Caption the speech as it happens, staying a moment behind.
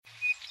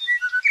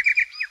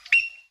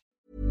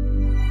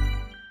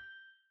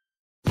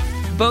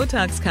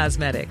Botox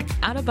Cosmetic,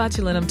 out of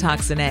botulinum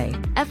toxin A,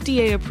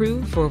 FDA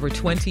approved for over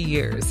 20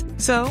 years.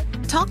 So,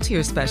 talk to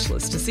your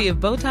specialist to see if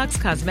Botox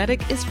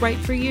Cosmetic is right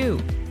for you.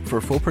 For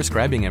full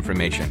prescribing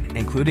information,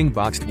 including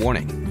boxed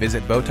warning,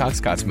 visit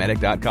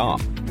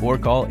BotoxCosmetic.com or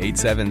call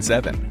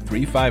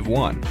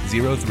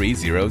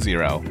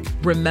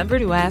 877-351-0300. Remember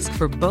to ask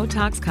for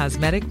Botox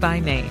Cosmetic by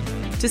name.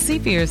 To see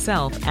for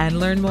yourself and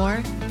learn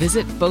more,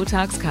 visit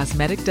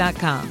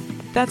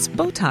BotoxCosmetic.com. That's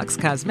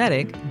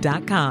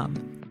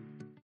BotoxCosmetic.com.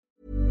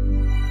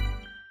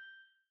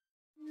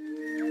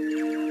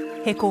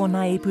 He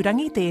kōna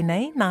ipurangi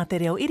tēnei nā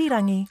te reo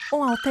irirangi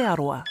o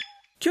Aotearoa.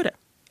 Kia ora,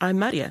 I'm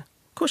Maria.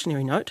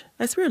 Cautionary note,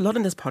 I swear a lot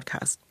in this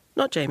podcast.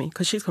 Not Jamie,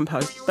 because she's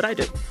composed, but I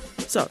do.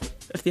 So,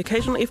 if the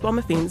occasional F-bomb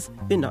offends,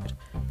 then note.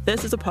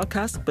 This is a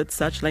podcast with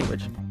such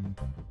language.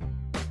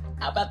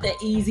 How about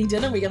that easy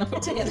dinner we're going to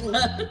put together?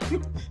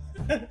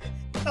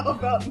 How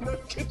about in the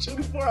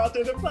kitchen for our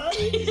dinner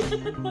party?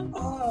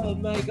 Oh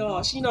my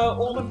gosh,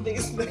 all of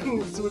these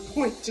things would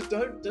point to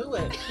don't do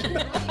it.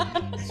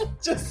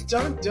 Just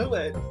don't do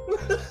it.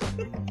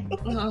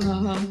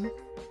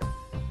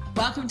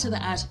 Welcome to The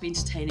Art of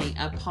Entertaining,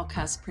 a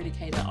podcast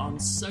predicated on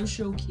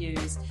social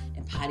cues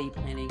and party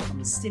planning from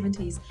the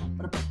 70s,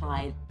 but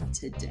applied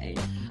today.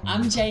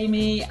 I'm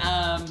Jamie.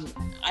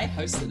 I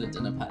hosted a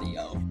dinner party,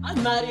 y'all.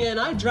 I'm Maria, and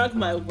I drug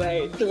my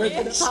way through a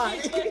dinner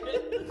party.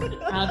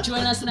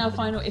 Join us in our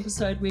final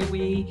episode where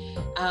we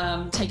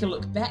take a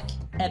look back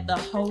at the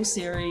whole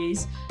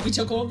series. We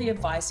took all the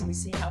advice and we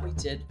see how we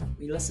did.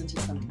 We listened to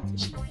some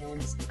confession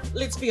cams.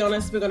 Let's be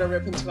honest, we're going to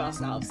rip into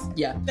ourselves.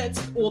 Yeah.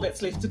 That's all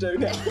that's left to do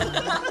now.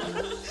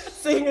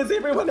 Seeing as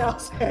everyone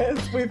else has,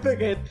 we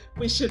figured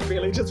we should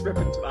really just rip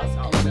into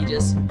ourselves. And we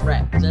just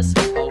wrap this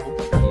whole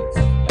piece.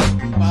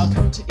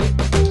 Welcome to it.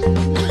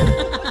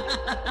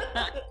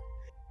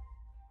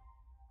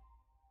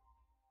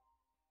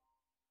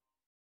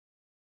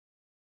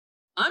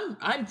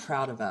 I'm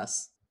proud of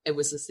us. It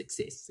was a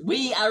success.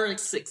 We are a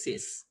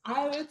success.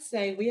 I would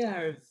say we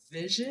are a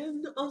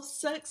vision of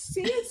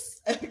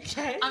success.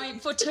 Okay. I mean,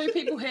 for two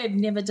people who have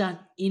never done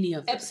any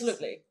of this.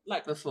 Absolutely.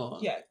 Like before.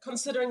 Yeah.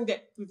 Considering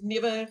that we've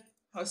never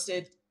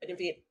hosted an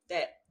event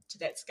to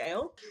that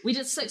scale. We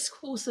did 6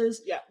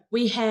 courses. Yeah.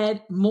 We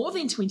had more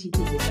than 20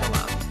 people show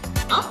up.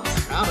 I'm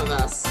proud of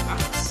us. I'm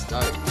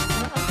stoked.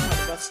 I'm proud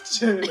of us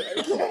too.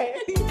 Okay.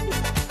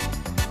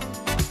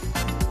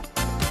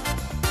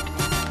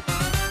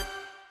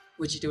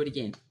 Would you do it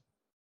again?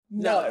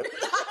 No.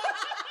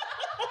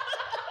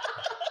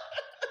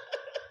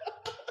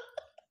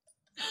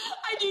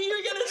 I knew you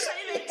were going to say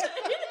that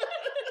too.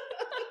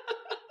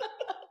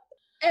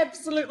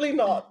 Absolutely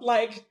not.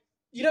 Like,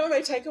 you know what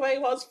my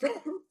takeaway was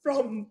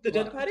from the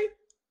dinner party?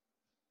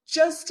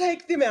 Just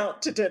take them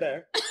out to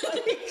dinner.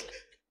 Like,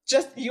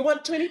 you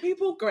want 20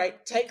 people?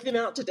 Great. Take them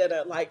out to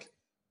dinner. Like,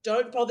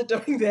 don't bother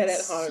doing that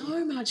at home.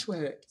 So much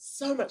work.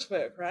 So much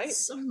work, right?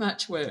 So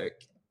much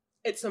work.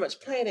 It's so much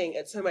planning,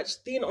 it's so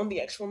much, then on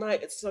the actual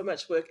night, it's so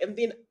much work. And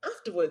then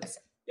afterwards,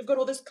 you've got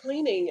all this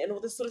cleaning and all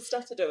this sort of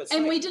stuff to do.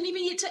 And we didn't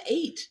even get to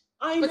eat.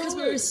 I know. Because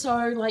we were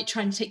so,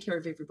 trying to take care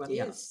of everybody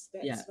else.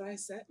 That's why I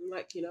sat and,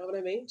 you know what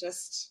I mean?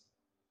 Just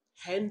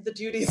hand the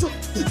duties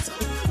off to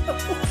someone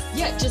else.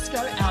 Yeah, just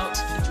go out,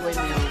 enjoy a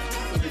meal,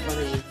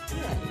 everybody.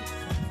 Yeah.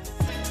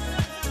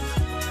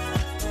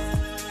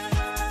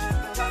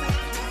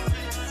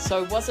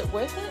 So was it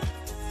worth it?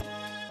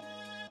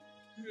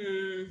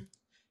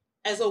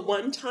 As a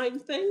one-time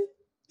thing.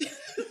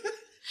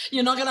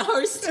 You're not going to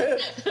host?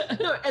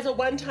 No, as a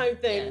one-time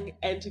thing,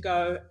 and to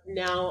go,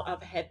 now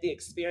I've had the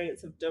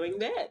experience of doing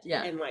that.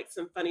 Yeah. And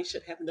some funny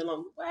shit happened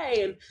along the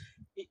way. And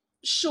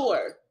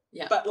sure.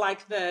 Yeah. But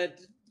the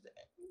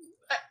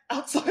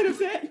outside of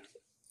that,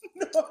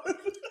 no.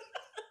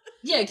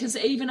 Yeah, because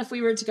even if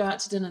we were to go out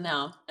to dinner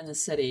now in the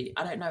city,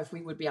 I don't know if we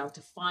would be able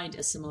to find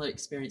a similar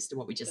experience to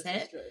what we just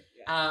had. True.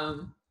 Yeah.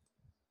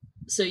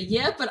 So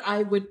yeah, but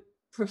I would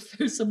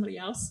prefer somebody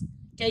else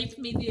gave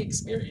me the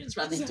experience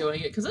rather than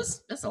doing it,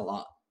 because that's a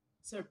lot.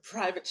 So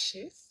private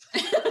chef?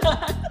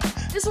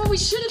 That's what we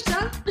should have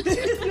done.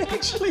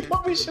 Actually,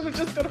 what we should have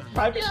just got a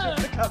private chef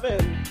to come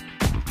in.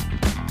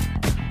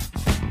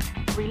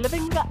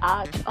 Reliving the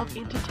art of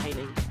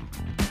entertaining.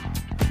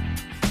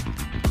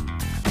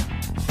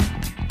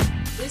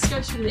 Let's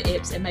go through the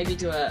eps and maybe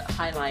do a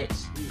highlight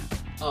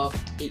of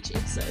each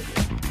episode.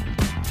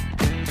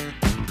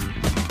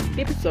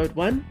 Episode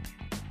 1,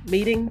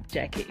 Meeting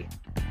Jackie.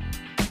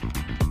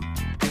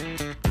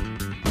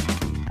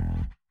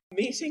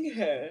 Meeting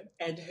her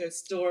and her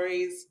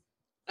stories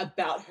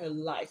about her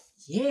life.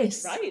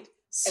 Yes. Right?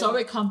 So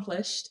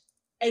accomplished.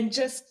 And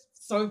just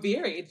so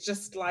varied,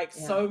 just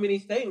so many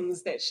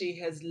things that she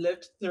has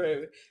lived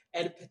through.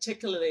 And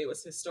particularly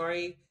was her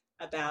story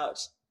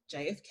about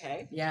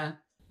JFK. Yeah.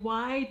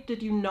 Why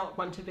did you not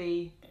want to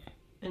be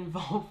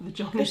involved with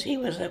John? Because he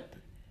was a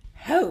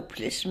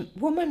hopeless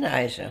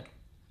womanizer.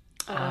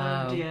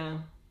 Oh,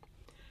 dear.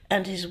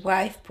 And his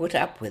wife put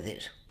up with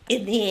it.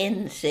 In the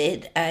end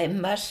said, I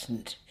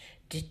mustn't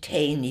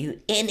detain you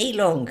any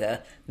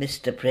longer,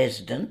 Mr.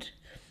 President,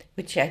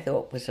 which I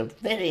thought was a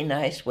very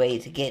nice way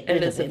to get rid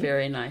It of is a him.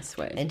 very nice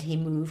way. And he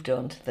moved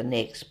on to the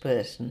next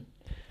person.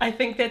 I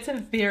think that's a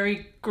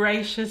very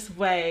gracious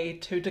way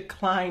to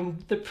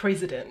decline the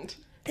president.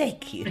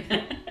 Thank you.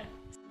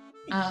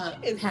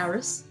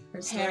 Paris.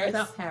 Her story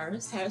about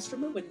Paris. Paris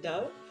from a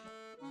window.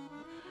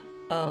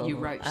 Oh, You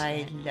wrote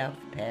I love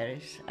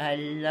Paris. I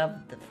love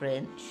the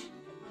French.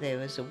 There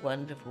was a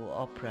wonderful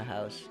opera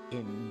house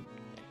in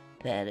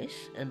Paris,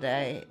 and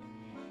I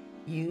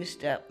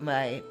used up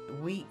my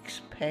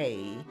week's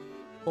pay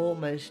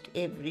almost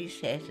every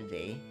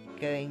Saturday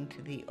going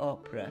to the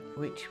opera,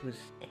 which was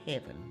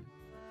heaven.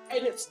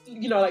 And it's,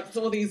 like it's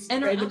all these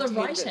And her random other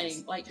tangents.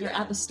 writing, like her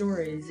other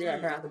stories,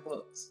 her other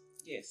books.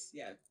 Yes,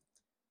 yeah.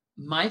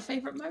 My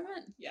favourite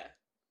moment? Yeah.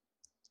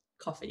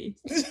 Coffee.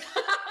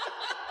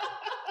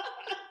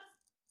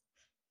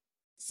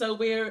 So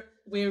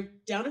we're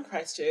down in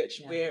Christchurch.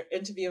 Yeah. We're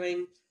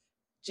interviewing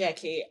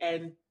Jackie,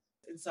 and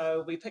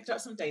so we picked up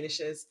some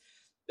Danishes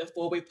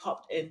before we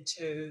popped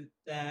into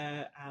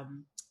the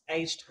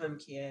aged home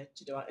care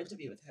to do our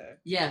interview with her.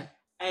 Yeah.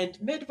 And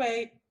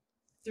midway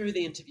through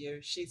the interview,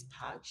 she's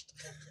parched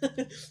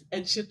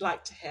and she'd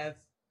like to have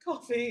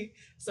coffee.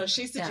 So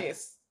she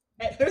suggests,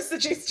 at her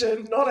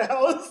suggestion, not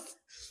ours,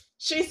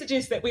 she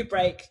suggests that we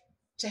break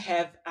to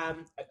have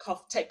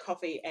take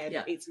coffee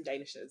and eat some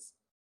Danishes.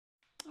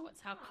 Oh,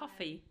 it's our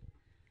coffee.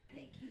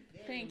 Thank you.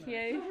 Thank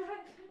you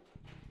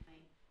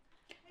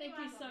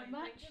so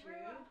much.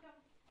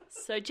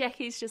 So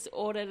Jackie's just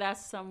ordered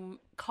us some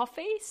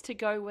coffees to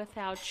go with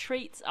our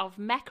treats of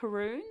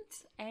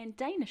macaroons and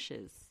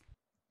Danishes.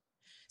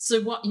 So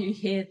what you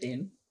hear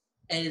then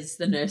is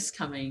the nurse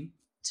coming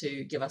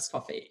to give us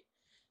coffee.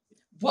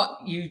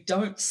 What you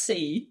don't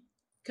see,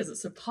 because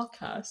it's a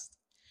podcast,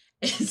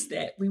 is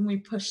that when we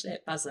push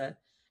that buzzer,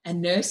 a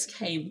nurse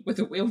came with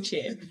a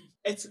wheelchair.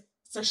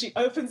 So she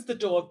opens the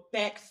door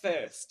back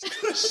first.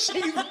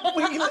 She's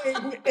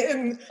wheeling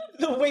in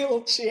the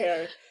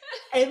wheelchair.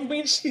 And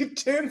when she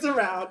turns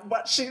around,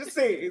 what she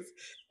sees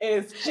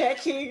is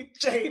Jackie,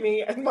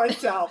 Jamie, and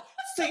myself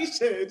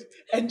seated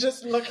and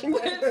just looking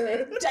at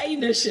her.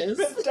 Danishes.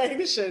 With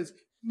Danishes.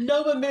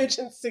 No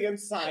emergency in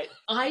sight.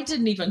 I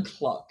didn't even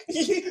clock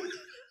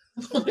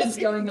what is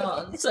going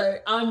on. So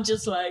I'm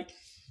just like,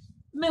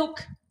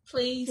 milk,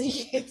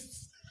 please.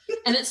 Yes.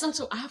 And it's not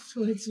until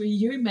afterwards where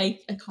you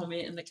make a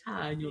comment in the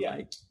car and you're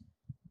like,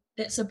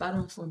 that's a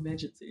button for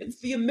emergencies. It's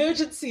the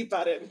emergency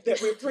button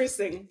that we're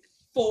pressing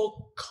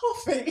for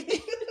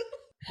coffee.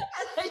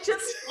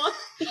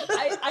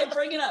 And I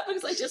bring it up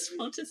because I just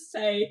want to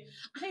say,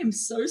 I am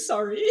so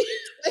sorry.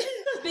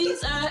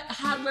 These are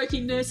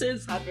hardworking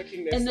nurses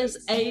in this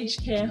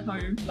aged care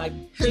home,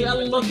 who are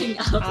looking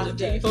after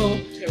people.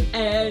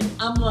 And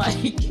I'm like,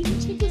 can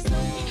you take this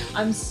off?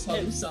 I'm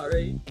so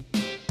sorry.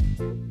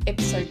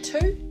 Episode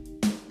 2,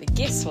 the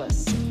guest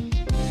list.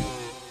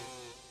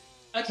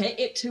 Okay,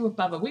 Ep 2 of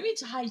Bubba. We went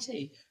to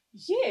Haiti.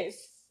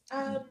 Yes.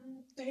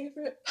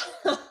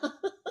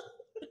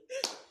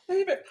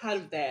 Favorite part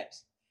of that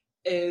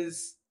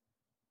is,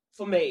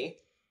 for me,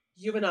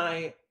 you and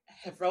I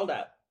have rolled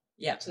up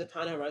to the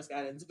Pano Rose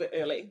Gardens a bit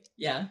early.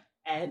 Yeah.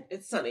 And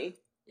it's sunny.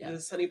 Yeah. There's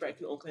a sunny break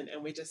in Auckland,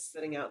 and we're just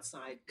sitting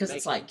outside. Because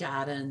it's like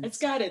gardens. It's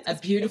gardens. A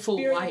beautiful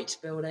very white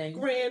building.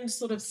 Grand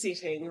sort of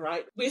setting,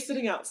 right? We're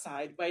sitting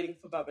outside waiting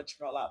for Bubba to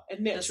roll up.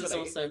 And naturally,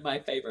 this is also my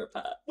favourite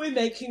part. We're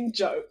making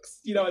jokes.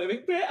 You know what I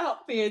mean? We're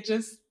out there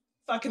just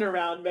fucking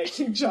around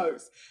making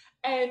jokes.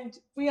 And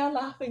we are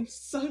laughing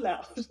so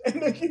loud and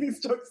making these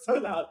jokes so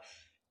loud.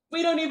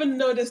 We don't even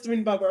notice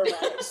when Bubba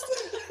arrives.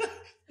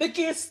 The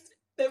guest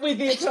that we're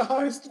there to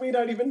host, we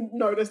don't even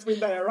notice when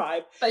they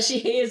arrive. But she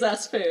hears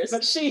us first.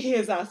 But she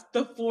hears us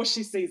before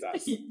she sees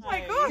us. Oh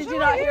my gosh, did you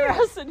not hear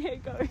us in here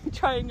going,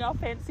 trying our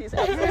fancies?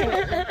 Fetch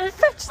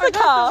the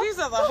car. She's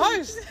not the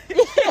host.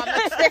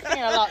 I'm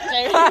expecting a lot,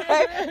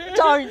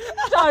 Don't.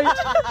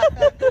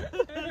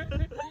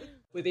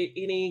 Were there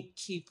any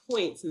key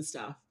points and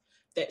stuff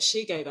that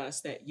she gave us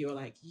that you were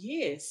like,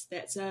 yes,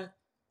 that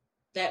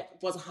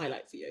was a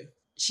highlight for you?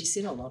 She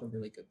said a lot of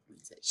really good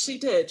points, actually. She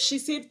did. She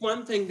said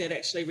one thing that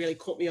actually really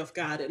caught me off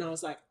guard, and I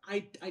was like,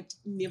 I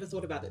never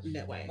thought about it in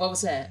that way. What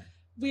was that?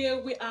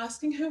 We're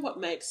asking her what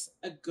makes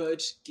a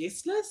good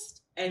guest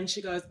list, and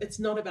she goes, it's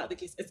not about the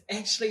guest, it's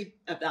actually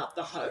about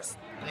the host.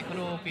 They could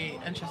all be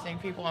interesting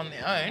people on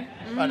their own,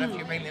 but if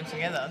you bring them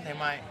together, they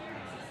might,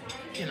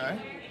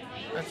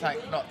 it's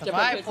like not the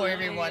vibe for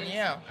everyone,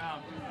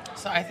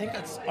 So I think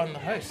it's on the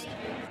host.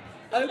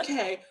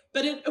 Okay,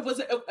 but it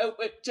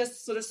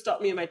just sort of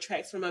stopped me in my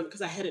tracks for a moment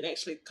because I hadn't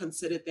actually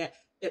considered that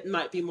it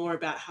might be more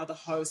about how the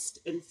host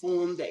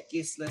informed that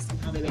guest list and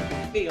how they make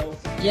them feel.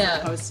 Yeah.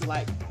 As opposed to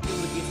like, all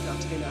the guests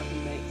got to turn up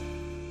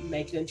and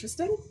make it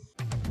interesting.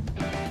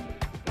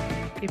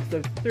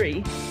 Episode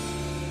 3,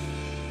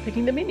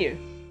 picking the menu.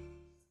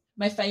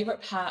 My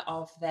favourite part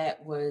of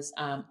that was,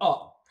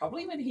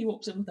 probably when he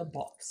walked in with a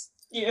box.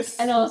 Yes.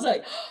 And I was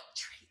like,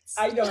 treats.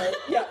 I know,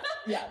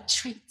 yeah.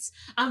 Treats.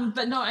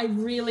 But no, I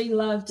really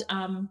loved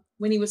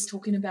when he was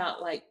talking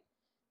about like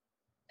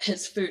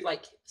his food,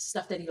 like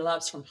stuff that he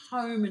loves from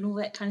home and all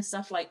that kind of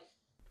stuff. Like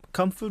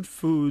Comfort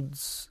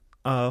foods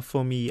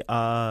for me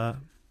are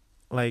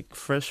like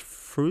fresh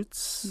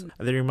fruits.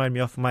 They remind me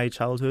of my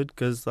childhood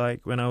because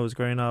like when I was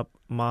growing up,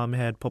 Mom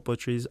had pawpaw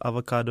trees,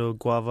 avocado,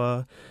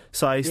 guava.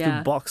 So I used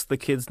to box the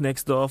kids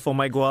next door for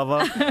my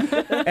guava.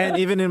 And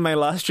even in my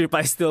last trip,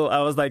 I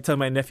was like telling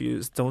my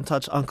nephews, don't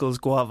touch Uncle's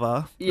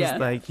guava. Yeah. It's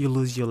like you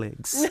lose your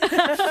legs.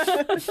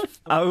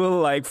 I will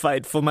like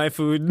fight for my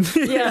food.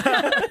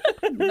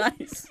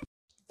 Nice.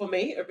 For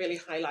me, it really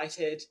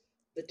highlighted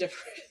the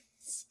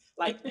difference,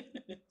 like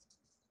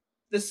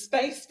the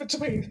space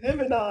between him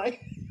and I,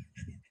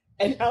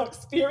 and how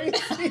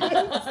experienced he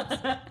is,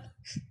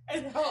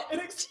 and how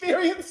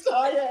inexperienced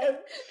I am.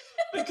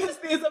 Because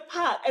there's a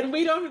part, and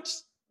we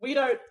both,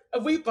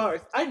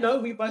 I know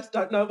we both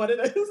don't know what it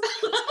is.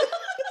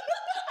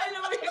 I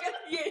know what you're going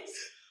to, yes.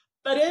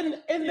 But in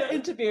the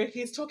interview,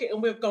 he's talking,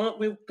 and we're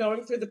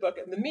going through the book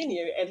and the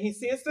menu, and he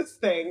says this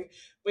thing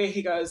where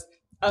he goes,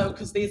 oh,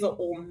 because these are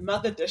all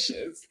mother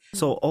dishes.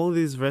 So all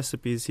these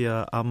recipes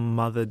here are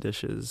mother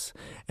dishes.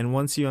 And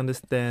once you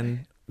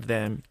understand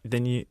them,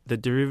 then the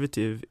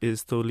derivative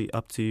is totally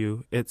up to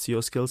you. It's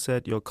your skill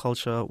set, your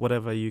culture,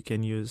 whatever you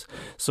can use.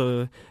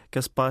 So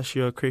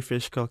gazpacho,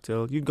 crayfish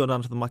cocktail, you go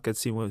down to the market,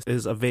 see what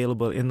is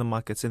available in the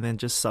markets, and then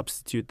just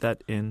substitute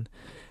that in.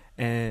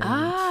 And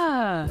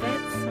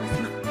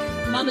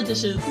Mother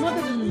dishes.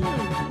 Something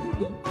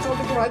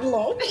right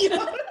along.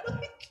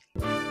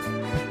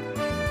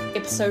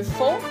 Episode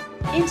 4,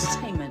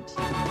 entertainment.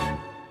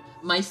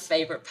 My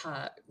favourite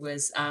part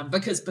was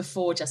because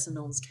before Justin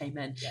Norms came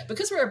in,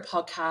 because we're a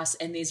podcast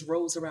and there's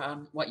rules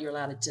around what you're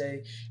allowed to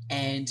do,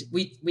 and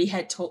we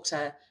had talked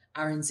to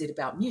RNZ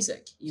about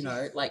music, you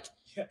know, like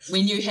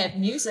when you have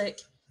music,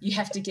 you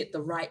have to get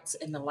the rights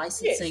and the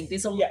licensing.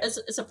 There's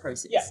it's a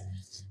process. Yeah.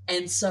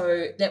 And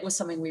so that was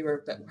something we were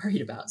a bit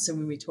worried about. So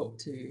when we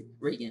talked to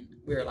Regan,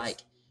 we were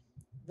like,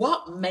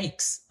 what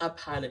makes a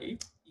party?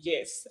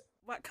 Yes.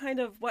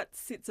 What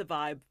sets a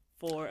vibe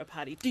for a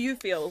party? Do you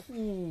feel?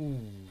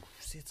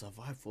 Sets a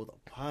vibe for the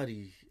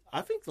party.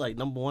 I think like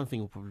number one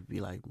thing will probably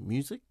be like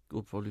music.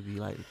 Will probably be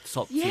like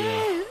top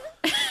tier.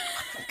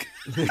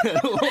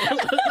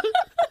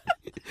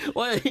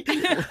 What?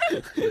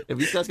 Have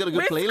you guys got a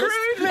good playlist?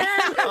 Screwed, man.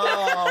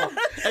 Oh,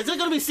 is there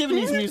going to be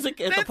 70s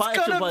music at the party?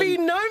 There's going to be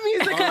no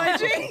music,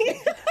 IG.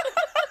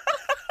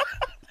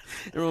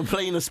 Everyone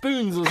playing the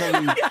spoons or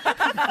something.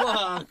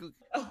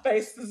 Our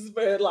faces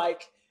were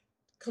like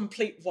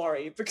complete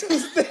worry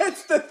because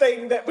that's the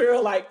thing that we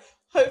were like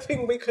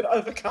hoping we could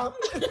overcome.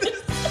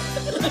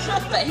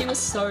 But he was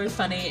so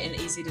funny and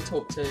easy to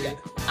talk to.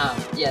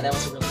 That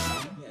was a really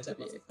fun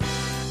interview.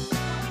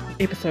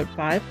 Episode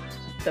 5,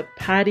 the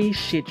party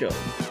schedule.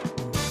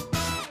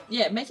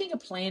 Yeah, making a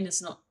plan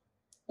is not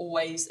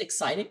always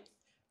exciting.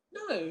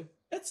 No,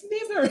 it's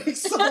never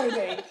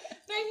exciting.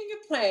 Making a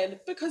plan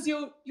because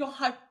you're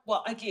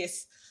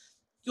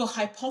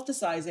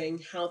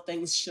hypothesizing how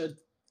things should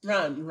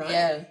run, right?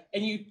 Yeah.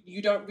 And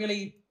you don't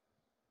really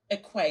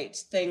equate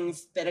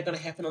things that are going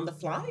to happen on the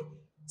fly.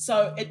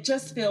 So it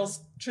just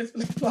feels,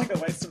 truthfully, like a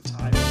waste of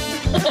time.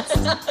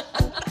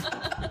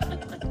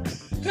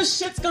 Because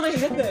shit's going to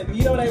happen,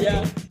 you know what I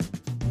mean?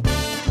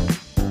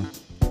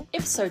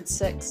 Episode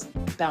 6,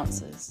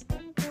 bouncers.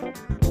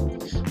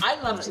 I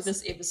loved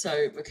this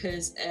episode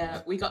because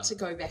we got to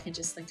go back and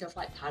just think of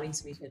like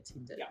parties we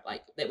attended,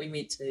 like that we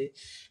went to.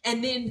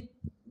 And then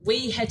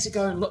we had to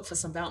go and look for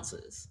some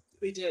bouncers.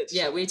 We did.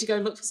 Yeah, we had to go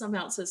look for some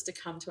bouncers to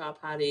come to our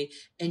party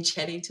and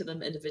chatting to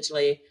them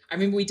individually. I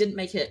remember we didn't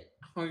make it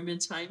home in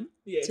time.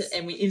 Yes.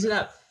 And we ended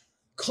up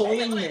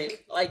calling them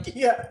like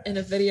in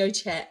a video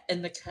chat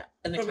in the car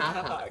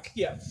park.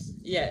 Yeah.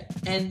 Yeah.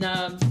 And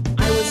I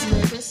was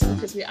nervous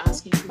because we were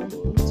asking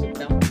people to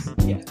bounce.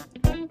 Yeah.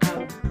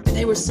 But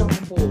they were so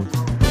on board.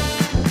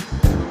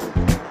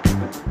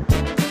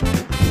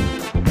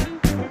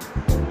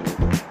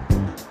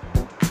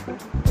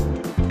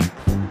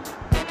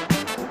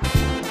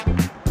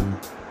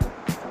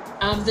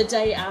 The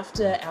day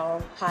after our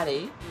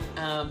party,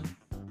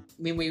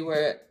 when we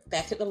were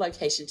back at the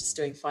location just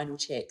doing final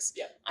checks,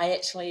 I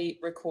actually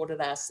recorded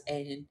us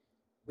and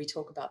we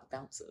talk about the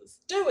bouncers.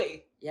 Do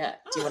we? Yeah.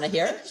 Do you want to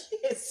hear it?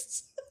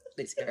 Yes.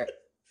 Let's hear it.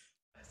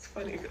 It's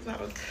funny because I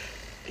was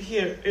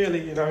here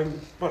early,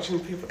 watching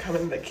people come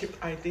in, they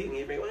kept IDing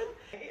everyone.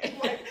 And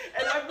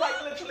I'm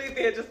like literally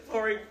there just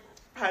pouring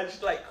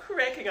punch, like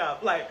cracking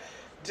up, like,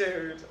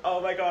 dude, oh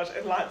my gosh.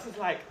 And Lance is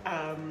like,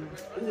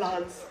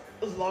 Lance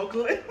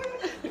Loughlin,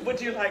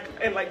 would you like,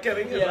 and like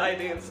giving him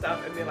ID and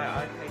stuff, and they're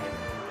like, okay,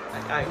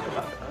 I come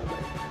up. I'm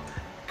like,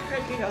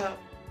 cracking up.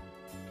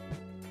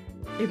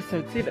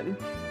 Episode 7,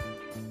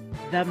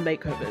 the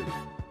makeovers.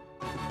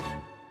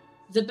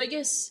 The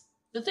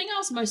thing I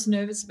was most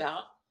nervous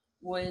about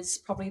was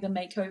probably the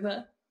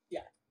makeover.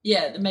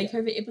 Yeah, the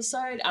makeover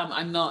episode.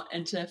 I'm not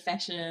into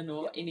fashion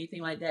or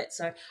anything like that,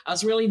 so I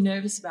was really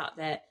nervous about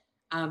that.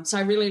 So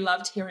I really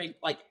loved hearing,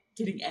 like,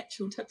 getting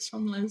actual tips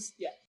from Liz.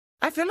 Yeah.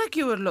 I feel like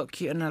you would look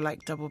cute in a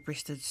like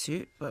double-breasted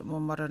suit, but more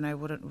modern. I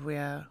wouldn't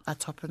wear a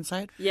top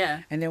inside.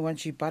 Yeah. And then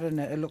once you button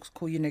it, it looks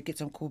cool. You know, get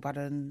some cool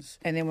buttons.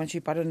 And then once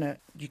you button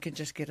it, you can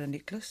just get a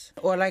necklace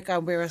or like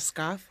wear a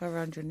scarf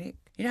around your neck.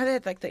 You know how they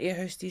had like the air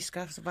hostess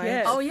scarves vibes?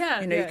 Yeah. Oh,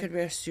 yeah. You know, Yeah. you could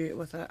wear a suit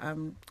with a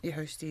air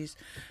hostess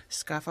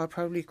scarf. I'd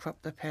probably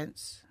crop the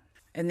pants.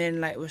 And then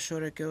like with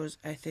shorter girls,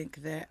 I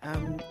think that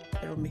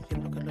it'll make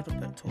them look a little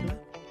bit taller.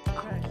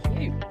 Oh,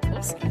 cute.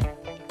 Awesome.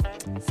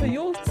 So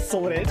you're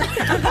sorted.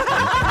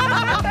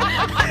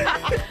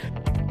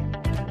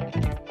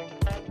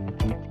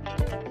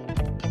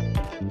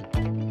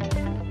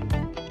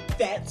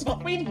 That's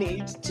what we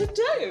need to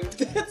do.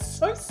 That's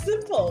so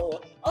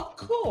simple. Of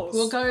course.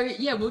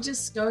 We'll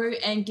just go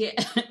and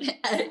get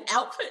an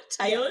outfit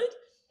tailored.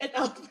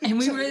 And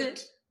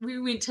we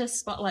went to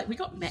Spotlight. We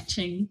got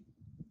matching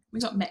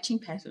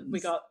patterns.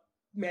 We got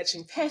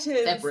matching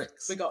patterns.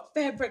 Fabrics. We got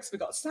fabrics. We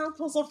got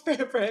samples of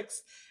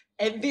fabrics.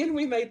 And then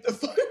we made the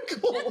phone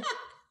call.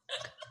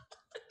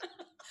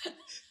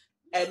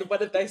 And what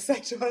did they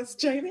say to us,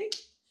 Jamie?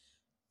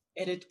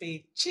 It'd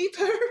be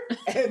cheaper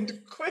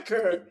and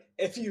quicker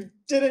if you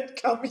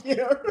didn't come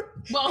here.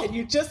 Well, and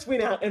you just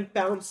went out and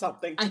found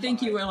something to I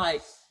think buy. you were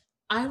like,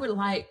 I would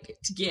like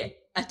to get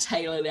a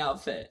tailored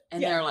outfit.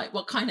 And they were like,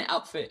 what kind of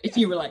outfit? If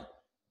you were like,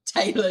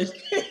 tailored.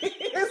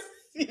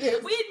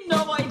 Yes. We had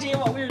no idea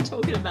what we were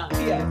talking about.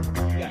 Yeah.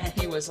 And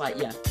he was like,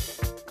 yeah.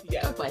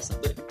 Go buy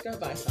something. Go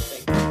buy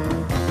something.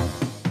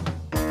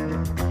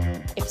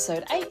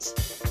 Episode 8.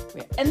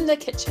 We're in the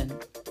kitchen.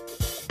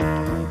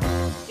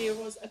 There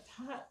was a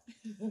part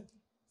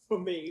for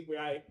me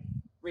where I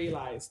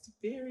realised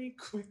very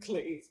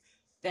quickly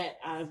that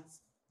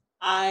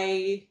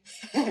I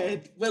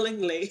had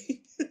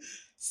willingly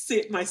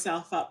set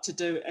myself up to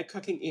do a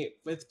cooking ep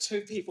with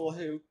two people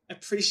who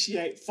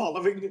appreciate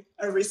following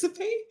a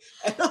recipe.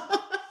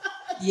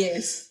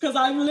 Yes. Because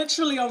I'm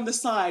literally on the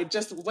side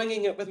just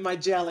winging it with my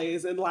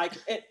jellies, and like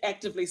it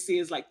actively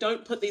says like,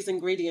 don't put these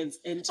ingredients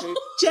into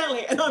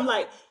jelly. And I'm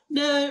like,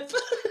 no.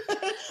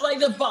 Like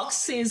the box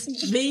says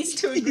these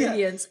two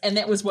ingredients and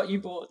that was what you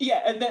bought.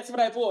 Yeah, and that's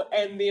what I bought.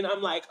 And then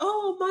I'm like,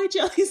 oh, my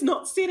jelly's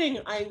not setting.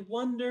 I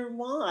wonder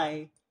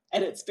why.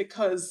 And it's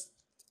because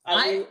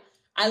I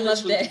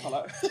love literally that.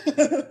 follow.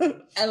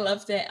 I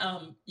love that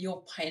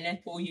your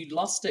pineapple, you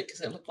lost it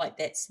because it looked like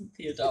that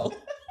Cynthia doll.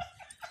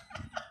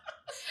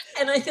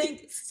 And I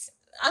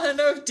don't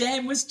know if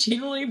Dan was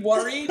genuinely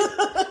worried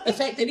the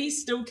fact that he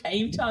still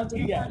came to our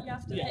dinner party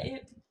after that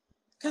ep.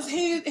 Because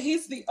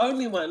he's the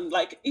only one,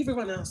 like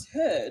everyone else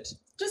heard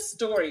just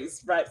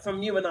stories, right,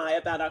 from you and I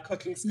about our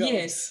cooking skills.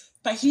 Yes.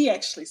 But he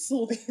actually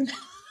saw them.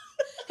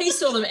 He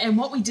saw them, and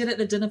what we did at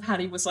the dinner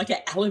party was like an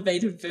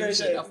elevated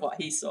version of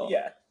what he saw.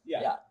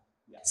 Yeah.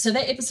 So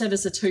that episode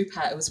is a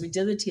two-part. It was we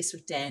did the test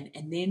with Dan,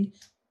 and then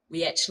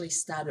we actually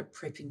started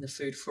prepping the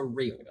food for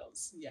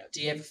reals. Yeah.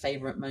 Do you have a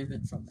favourite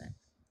moment from that?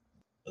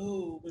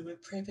 Oh, when we're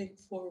prepping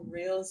for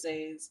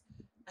realsies,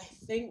 I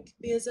think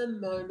there's a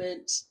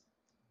moment.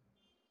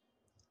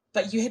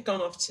 But you had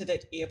gone off to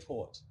that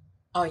airport.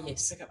 Oh,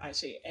 yes. Pick up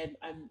Aichi, and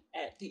I'm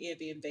at the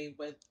Airbnb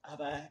with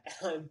Abba,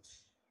 and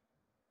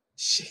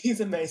she's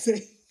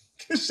amazing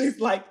because she's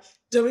like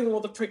doing all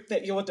the prep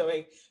that you're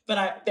doing,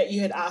 but that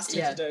you had asked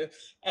her to do,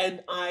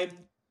 and I'm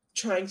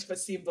trying to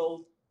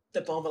assemble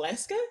the Bomb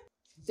Alaska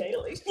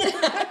daily.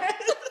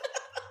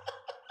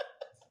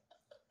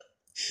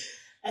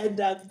 And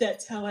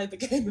that's how I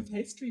became a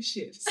pastry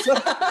chef. So.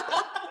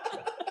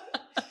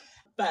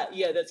 But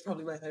yeah, that's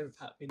probably my favourite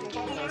part. When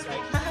I was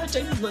like,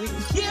 Jamie's not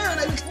even here and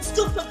I can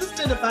still put this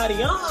dinner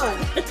party on.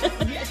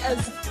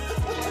 Yes.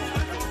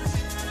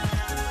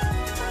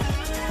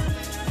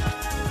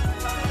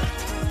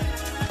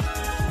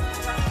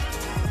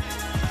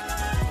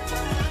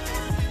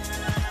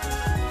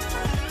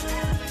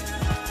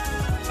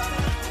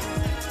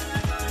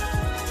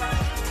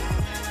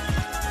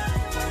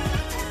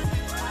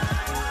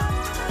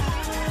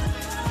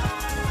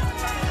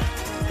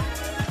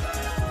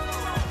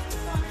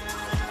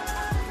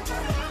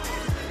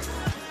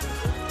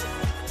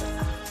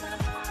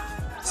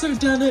 So we've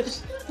done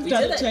it. We've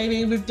done it,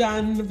 Jamie. We've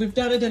done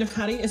a dinner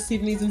party, a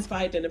 70s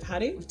inspired dinner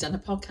party. We've done a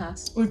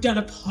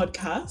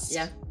podcast.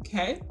 Yeah.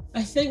 Okay.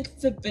 I think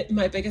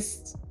my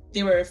biggest.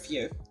 There were a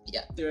few.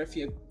 Yeah. There were a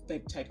few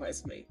big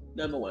takeaways for me.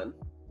 Number one,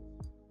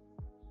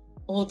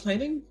 all the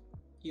planning,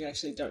 you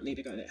actually don't need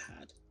to go that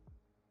hard.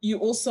 You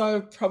also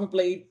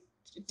definitely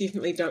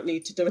don't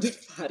need to do a dinner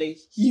party.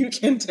 You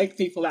can take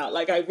people out.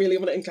 Like I really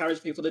want to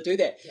encourage people to do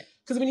that.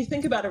 Because when you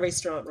think about a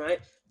restaurant, right?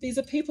 These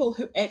are people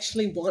who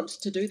actually want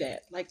to do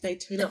that. Like they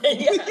turn up,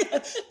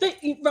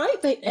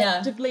 They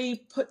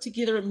actively put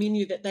together a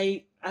menu that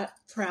they are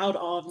proud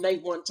of and they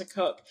want to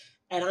cook.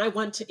 And I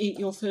want to eat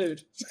your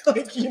food.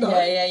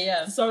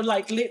 Yeah. So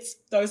like, let's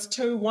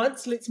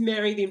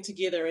marry them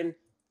together and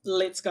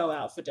let's go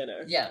out for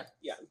dinner. Yeah.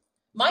 Yeah.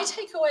 My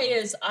takeaway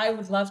is I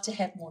would love to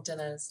have more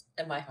dinners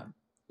in my home.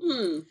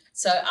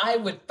 So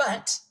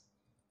but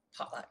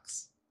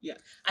potlucks. Yeah.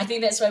 I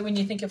think that's why when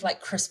you think of like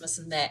Christmas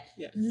and that,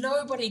 Yeah.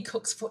 nobody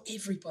cooks for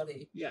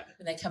everybody. Yeah.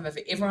 When they come over,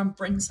 everyone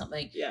brings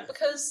something. Yeah.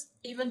 Because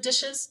even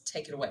dishes,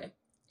 take it away.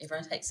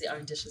 Everyone takes their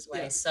own dishes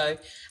away. Yeah. So,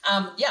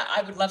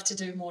 I would love to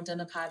do more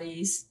dinner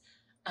parties.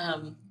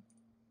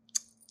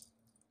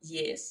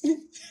 Yes.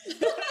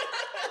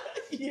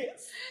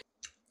 Yes.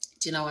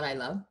 Do you know what I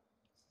love?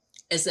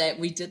 Is that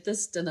we did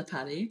this dinner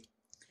party,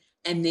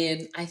 and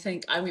then I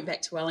think I went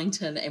back to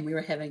Wellington and we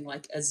were having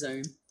like a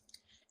Zoom,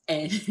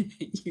 and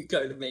you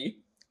go to me,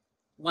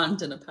 one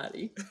dinner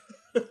party,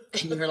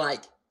 and you were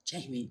like,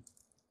 Jamie,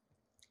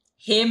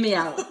 hear me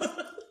out.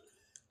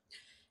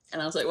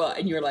 And I was like, what?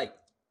 And you were like,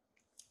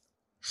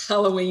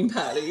 Halloween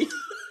party.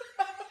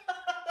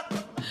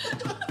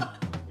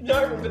 No,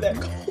 I remember that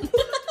call.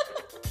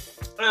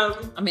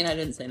 I mean, I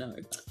didn't say no.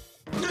 But...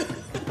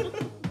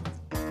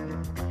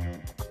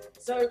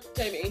 So,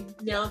 Jamie,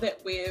 now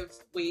that we,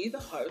 the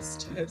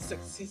host, have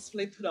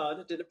successfully put on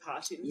a dinner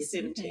party in the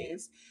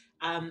 70s,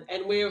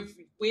 and we've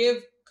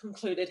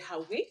concluded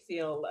how we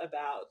feel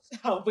about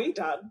how we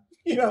done,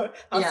 how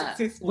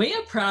successful. We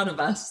are proud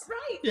of us.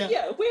 Right.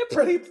 Yeah, we're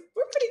pretty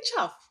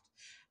chuffed.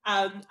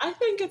 I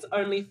think it's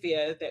only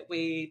fair that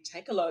we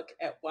take a look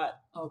at what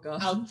our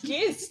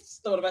guests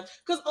thought about,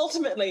 because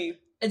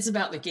ultimately it's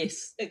about the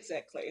guests.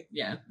 Exactly.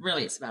 Yeah,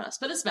 really it's about us,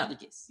 but it's about the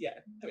guests.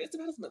 Yeah, I mean, it's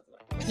about us.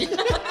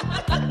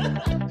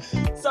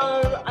 So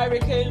I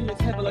reckon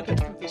let's have a look at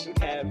the confession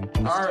cam.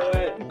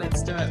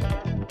 Let's do it.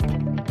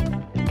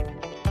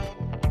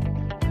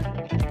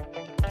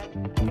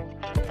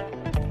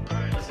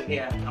 Alright, listen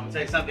here. I'm gonna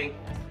tell you something.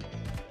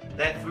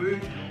 That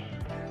food,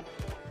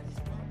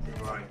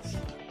 right?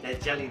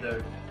 That jelly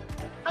though.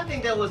 I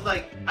think that was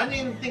like, I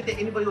didn't even think that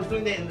anybody was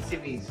doing that in the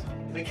 70s.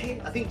 If it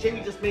came, I think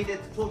Jamie just made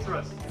that to torture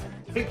us.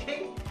 If it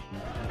came,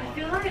 I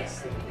feel like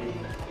it's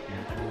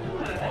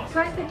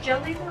like the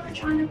jelly they were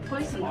trying to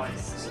poison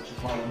us.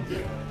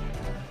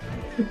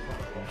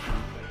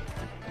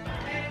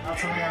 Not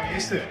something I'm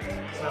used to.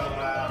 So,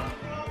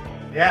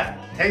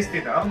 tasty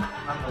though,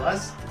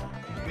 nonetheless.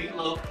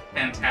 Meatloaf,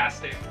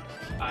 fantastic.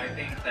 I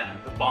think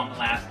that the Bomb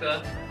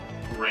Alaska,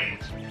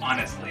 great.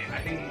 Honestly,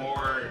 I think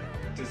more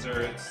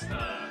desserts,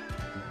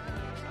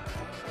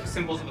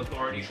 symbols of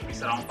authority should be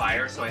set on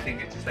fire. So I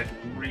think it just like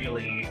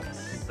really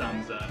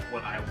sums up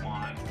what I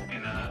want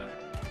in a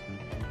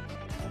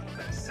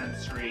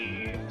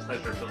sensory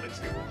pleasure-filled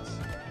experience.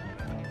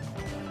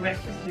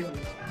 Breakfast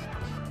noodles.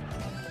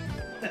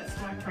 That's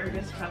my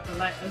progress for the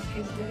night.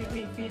 He's letting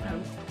me feed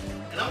him.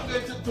 and I'm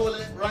going to the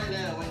toilet right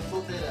now and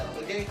sort that out.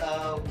 Okay?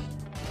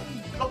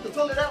 Lock the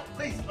toilet out,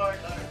 please. All right.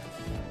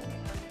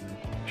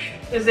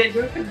 Is that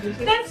your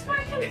condition? That's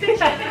my condition.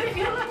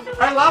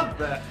 I love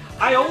that.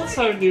 I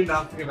also knew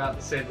nothing about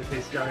the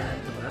centerpiece going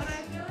into this.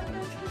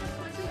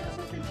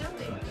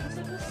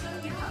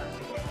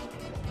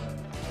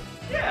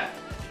 Yeah.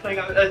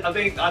 I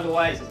think either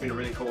way, it's just been a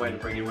really cool way to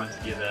bring everyone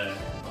together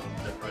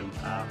from different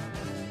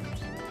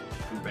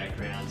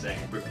backgrounds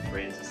and group of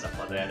friends and stuff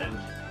like that, and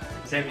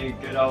just having a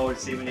good old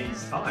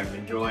 70s time,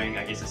 enjoying,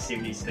 I guess, a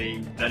 70s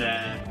themed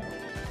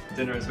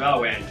dinner as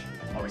well, and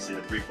obviously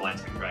the brief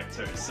line's been great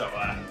too, so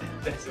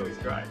that's always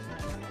great.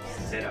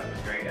 The setup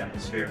was great,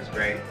 atmosphere was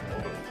great,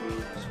 all the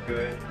food was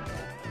good.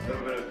 A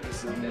little bit of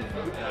criticism,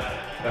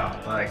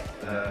 felt like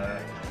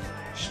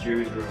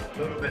stews were a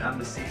little bit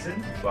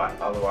under-seasoned, but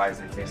otherwise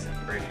they tasted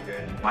pretty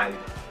good. My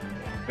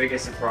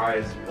biggest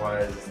surprise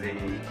was the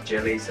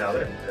jelly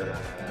salad, the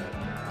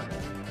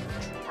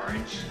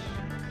orange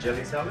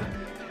jelly salad.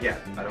 Yeah,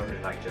 I don't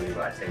really like jelly,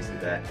 but I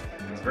tasted that.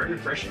 It was very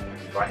refreshing.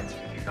 You bite into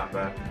the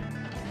cucumber.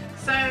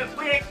 So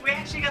we're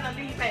actually going to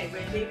leave,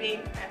 We're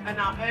leaving in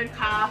our own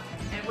car,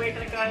 and we're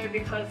going to go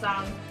because,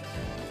 oh,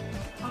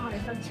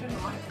 it's too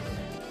nice.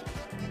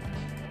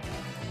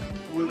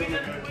 We're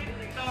gonna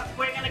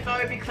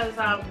go because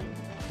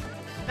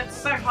it's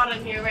so hot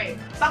in here, right?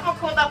 Someone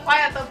called the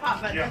fire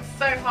department. Yeah. It's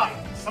so hot.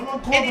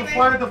 Someone called the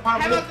fire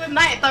department. Have a good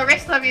night, the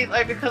rest of you,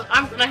 though, because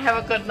I'm gonna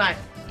have a good night.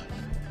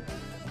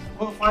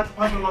 Call the fire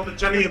department on the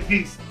jelly and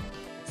peas.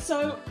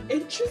 So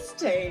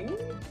interesting.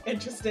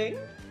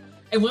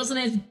 It wasn't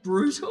as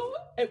brutal.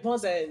 It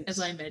wasn't as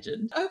I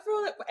imagined.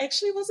 Overall, it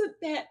actually wasn't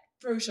that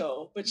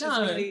brutal, which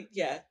No. is really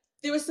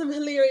There were some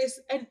hilarious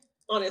and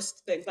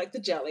honest things like the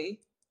jelly.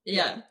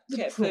 Yeah, the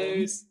cat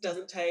prawns. food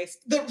doesn't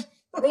taste. The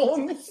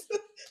prawns,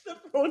 the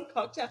prawn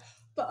cocktail.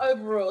 But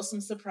overall, some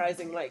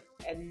surprising,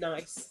 and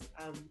nice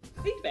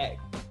feedback.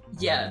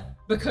 Yeah,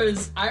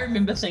 because I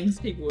remember things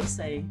people were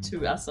saying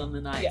to us on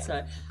the night,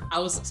 so I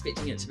was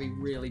expecting it to be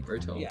really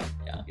brutal.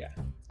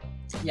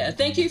 Yeah,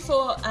 thank you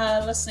for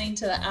listening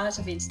to The Art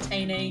of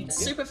Entertaining.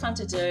 Super fun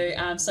to do.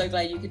 I'm so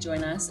glad you could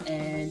join us,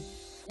 and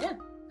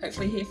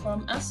hopefully hear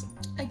from us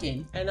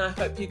again. And I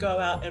hope you go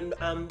out and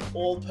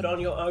all put on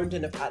your own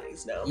dinner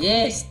parties now.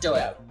 Yes, do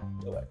it.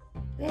 Do it.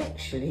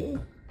 Actually,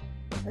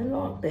 a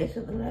lot better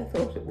than I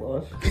thought it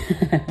was.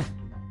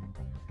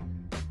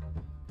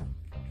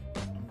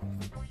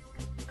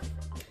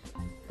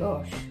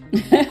 Gosh.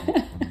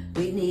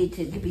 We need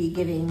to be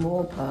giving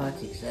more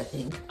parties, I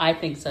think. I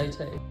think so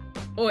too.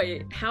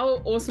 Oi,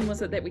 how awesome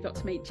was it that we got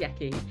to meet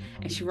Jackie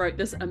and she wrote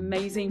this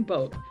amazing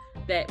book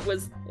that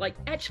was like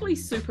actually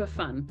super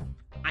fun.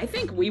 I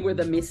think we were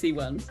the messy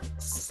ones.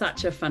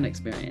 Such a fun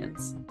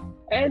experience.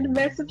 And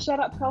massive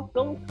shout out to our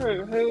film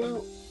crew,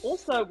 who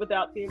also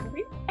without them,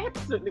 we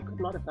absolutely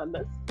could not have done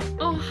this.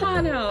 Oh,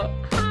 hard out.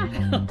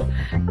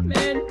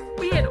 Man,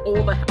 we had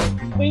all the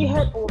help. We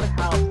had all the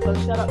help, so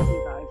shout out to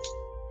you guys.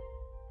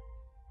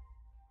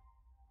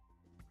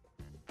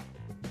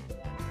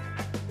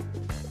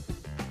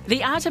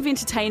 The Art of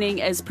Entertaining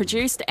is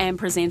produced and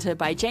presented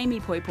by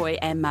Jamie Poipoi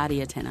and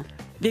Maria Tanner.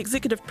 The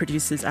executive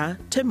producers are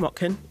Tim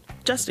Watkin,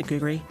 Justin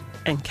Gregory,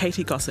 and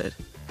Katie Gossard.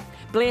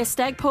 Blair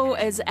Stagpool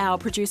is our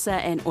producer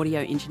and audio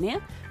engineer.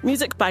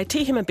 Music by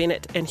Tehima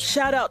Bennett, and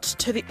shout out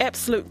to the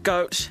absolute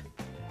GOAT,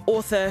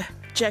 author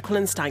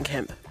Jacqueline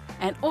Steinkamp.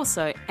 And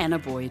also Anna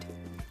Boyd.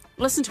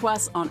 Listen to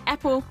us on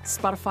Apple,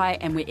 Spotify,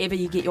 and wherever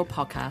you get your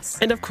podcasts.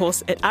 And of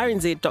course at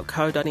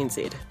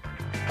rnz.co.nz.